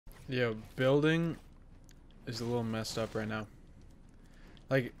Yo, building is a little messed up right now.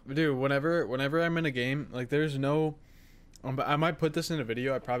 Like, dude, whenever I'm in a game, like, there's no. I might put this in a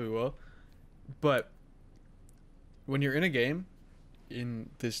video. I probably will. But when you're in a game, in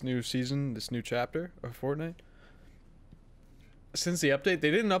this new season, this new chapter of Fortnite, since the update, they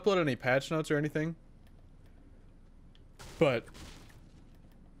didn't upload any patch notes or anything. But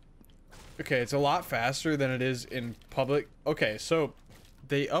okay, it's a lot faster than it is in public. Okay, so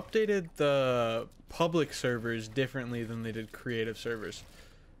they updated the public servers differently than they did creative servers,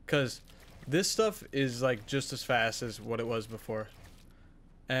 because this stuff is like just as fast as what it was before.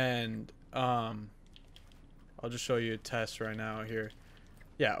 And I'll just show you a test right now here.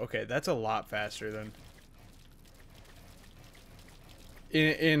 Yeah, okay, that's a lot faster than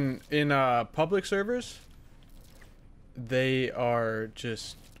in public servers. They are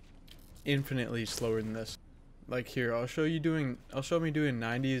just infinitely slower than this. Like here, I'll show me doing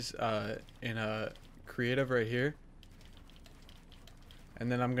 90s in a creative right here,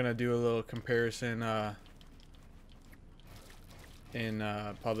 and then I'm gonna do a little comparison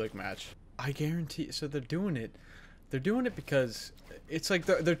in public match. I guarantee. So they're doing it because it's like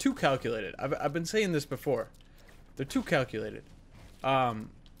they're too calculated. I've been saying this before. They're too calculated.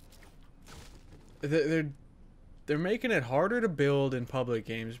 They're making it harder to build in public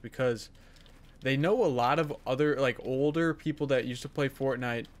games because they know a lot of other, like, older people that used to play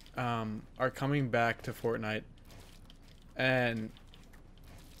Fortnite are coming back to Fortnite, and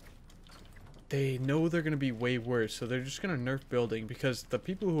they know they're going to be way worse, so they're just going to nerf building, because the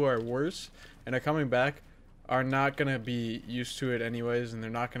people who are worse and are coming back are not going to be used to it anyways, and they're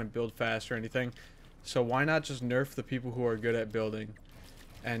not going to build fast or anything. So why not just nerf the people who are good at building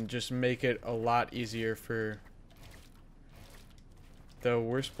and just make it a lot easier for the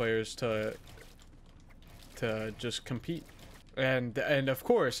worst players to just compete. And of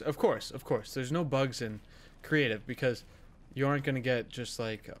course there's no bugs in creative, because you aren't going to get just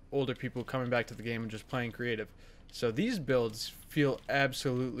like older people coming back to the game and just playing creative. So these builds feel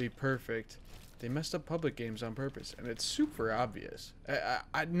absolutely perfect. They messed up public games on purpose, and it's super obvious.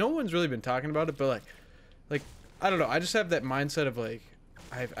 No one's really been talking about it, but like I don't know, I just have that mindset of like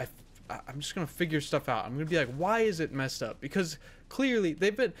I'm just gonna figure stuff out. I'm gonna be like, why is it messed up? Because clearly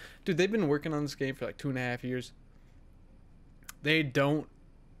they've been working on this game for like 2.5 years.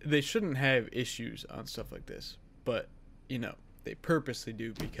 They shouldn't have issues on stuff like this, but you know, they purposely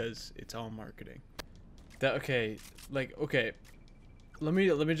do, because it's all marketing. Okay, let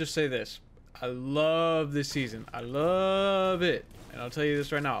me just say this. I love this season. I love it, and I'll tell you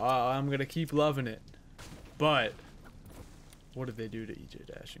this right now. I'm gonna keep loving it. But what did they do to EJ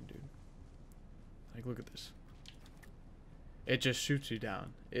Dashing, dude? Like, look at this. It just shoots you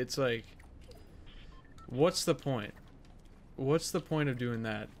down. It's like, what's the point? What's the point of doing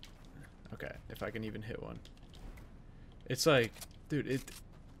that? Okay, if I can even hit one. It's like, dude,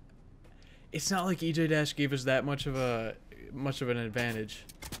 it's not like EJ Dash gave us that much of an advantage.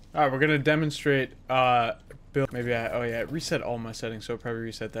 All right, we're gonna demonstrate build. Maybe oh yeah, reset all my settings, so I'll probably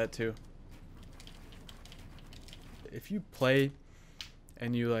reset that too. If you play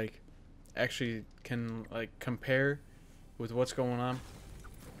and you like actually can like compare with what's going on,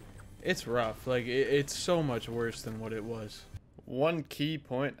 it's rough. Like, it's so much worse than what it was. One key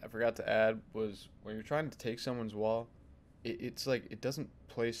point I forgot to add was when you're trying to take someone's wall, it's like it doesn't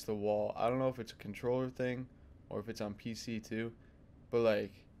place the wall. I don't know if it's a controller thing or if it's on PC too, but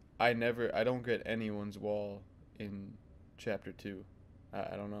like I don't get anyone's wall in chapter 2.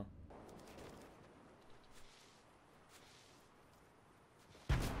 I don't know.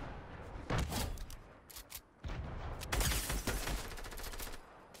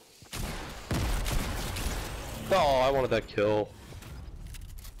 Oh, I wanted that kill.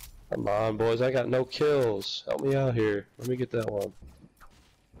 Come on, boys. I got no kills. Help me out here. Let me get that one.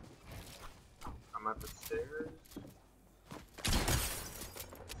 I'm at the stairs.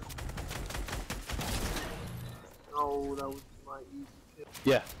 No, that was my easy kill.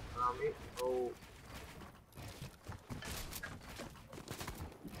 Yeah. Oh.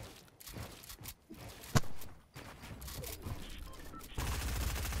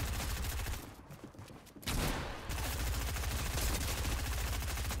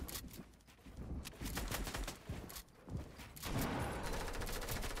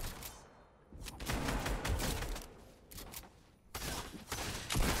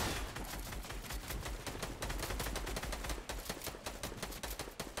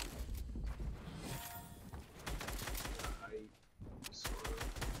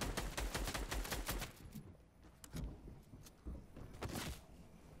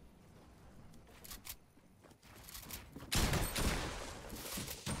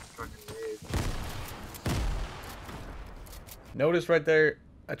 Notice right there,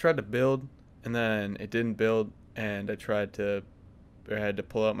 I tried to build, and then it didn't build, and I had to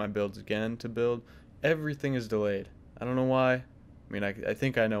pull out my builds again to build. Everything is delayed. I don't know why. I mean, I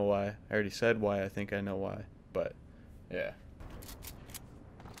think I know why. I already said why I think I know why, but yeah.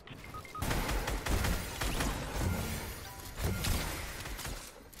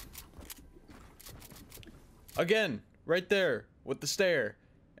 Again, right there with the stair.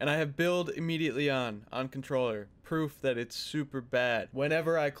 And I have build immediately on controller. Proof that it's super bad.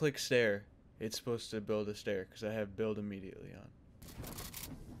 Whenever I click stair, it's supposed to build a stair because I have build immediately on.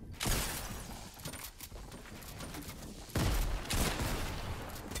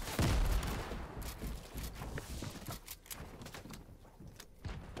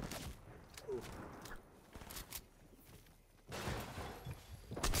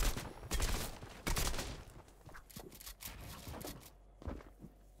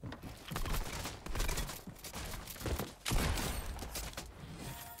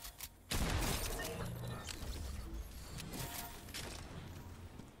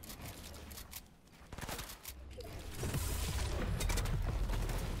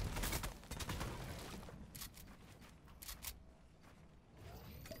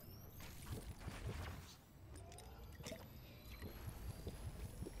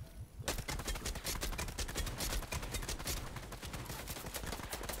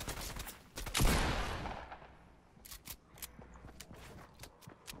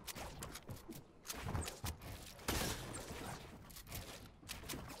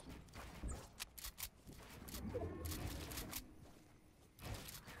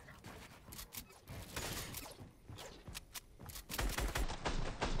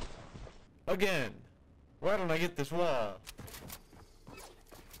 Again, why don't I get this wall?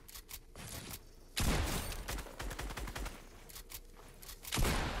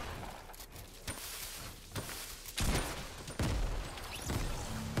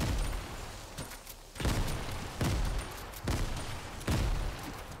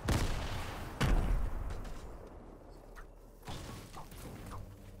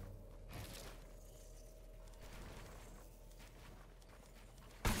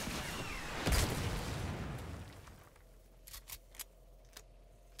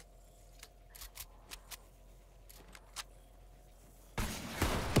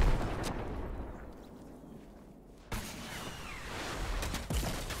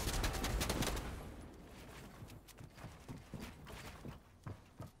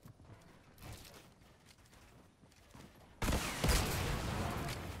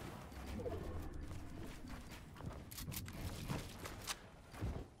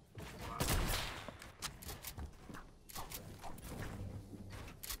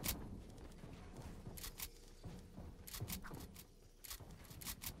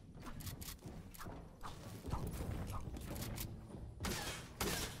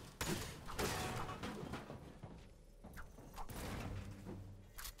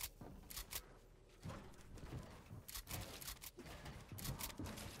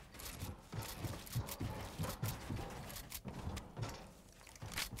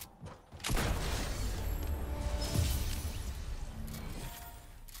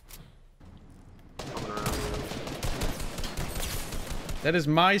 That is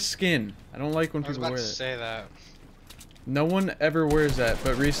my skin. I don't like when people wear it. I was about to say that. No one ever wears that,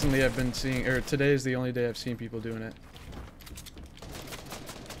 but recently I've been seeing, or today is the only day I've seen people doing it.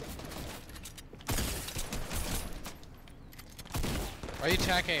 Why are you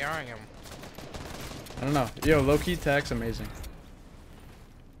tack ARing him? I don't know. Yo, low-key tack's amazing.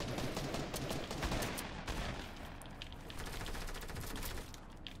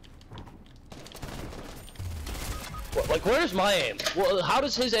 Like, where's my aim? Well, how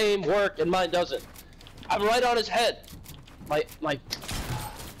does his aim work and mine doesn't? I'm right on his head. My.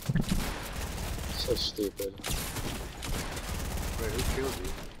 So stupid. Wait, who killed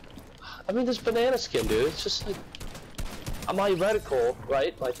you? I mean, this banana skin, dude. It's just like. My reticle,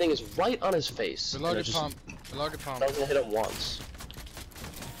 right? My thing is right on his face. Reloaded pump. Reloaded pump. Doesn't hit him once.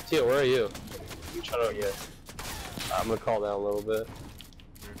 Tio, where are you? I'm trying to get. I'm gonna call down a little bit.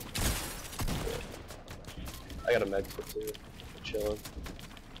 I got a med kit too. Chilling.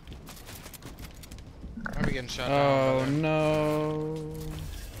 I'm getting shot down. Oh no.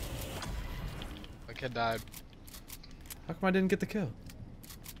 The kid died. How come I didn't get the kill?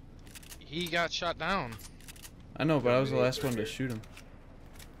 He got shot down. I know, but I was the last one to shoot him.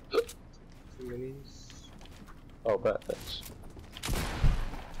 2 minis. Oh, bet, thanks.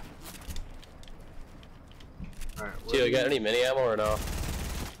 Alright, Tio, you got any mini ammo or no?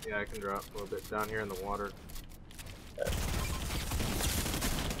 Yeah, I can drop a little bit down here in the water. Okay.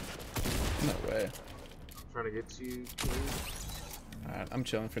 No way. I'm trying to get to you. Alright, I'm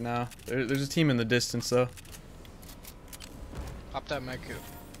chilling for now. There's a team in the distance though. Pop that med coop.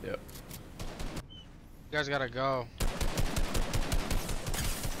 Yep. You guys gotta go.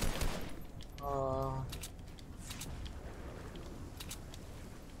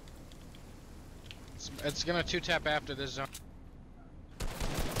 It's gonna 2-tap after this zone.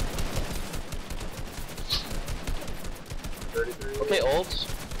 Okay, ults.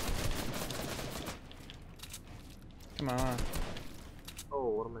 Come on. Oh,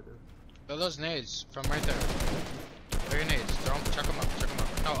 what am I doing? Throw those nades from right there. Throw your nades. Throw them. Chuck them up. Chuck them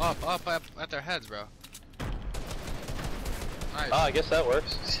up. No, up at their heads, bro. Nice. Ah, I guess that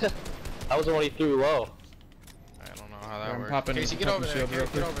works. That was the one he threw low. I don't know how that I'm works. popping- Casey, get popping over there. shield real Get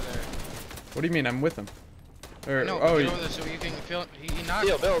quick. over there. What do you mean? I'm with him. Or, No, oh, get he, over there so you can feel. He knocked.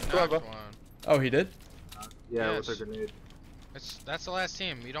 Yo, One. Bill, He come on, knocked bro. one. oh, he did? Yeah, Yes. with a grenade. That's the last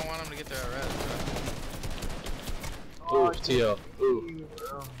team. You don't want them to get their res. Oh, Ooh, Tio. Ooh.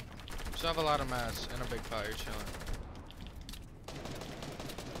 bro. Still have a lot of mats and a big pot. You're chilling.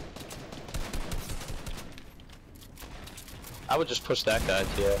 I would just push that guy,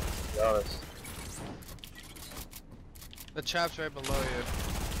 Tio. To be honest. The chop's right below you.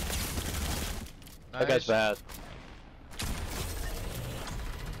 That guy's bad.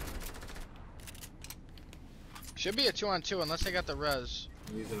 Should be a 2-on-2 unless they got the res.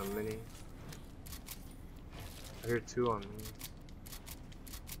 I'm using a mini. I hear 2 on me.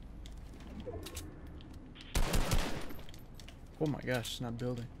 Oh my gosh, it's not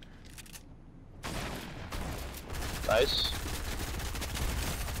building. Nice.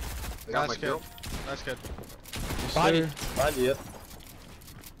 I got That's my good. kill. That's good. Yes, Behind you. sir. Behind you.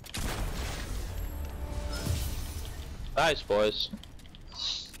 Nice, boys.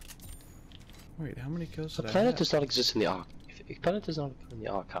 Wait, how many kills The did I planet have? does not exist in the archives. If a planet does not occur in the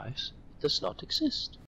archives, it does not exist.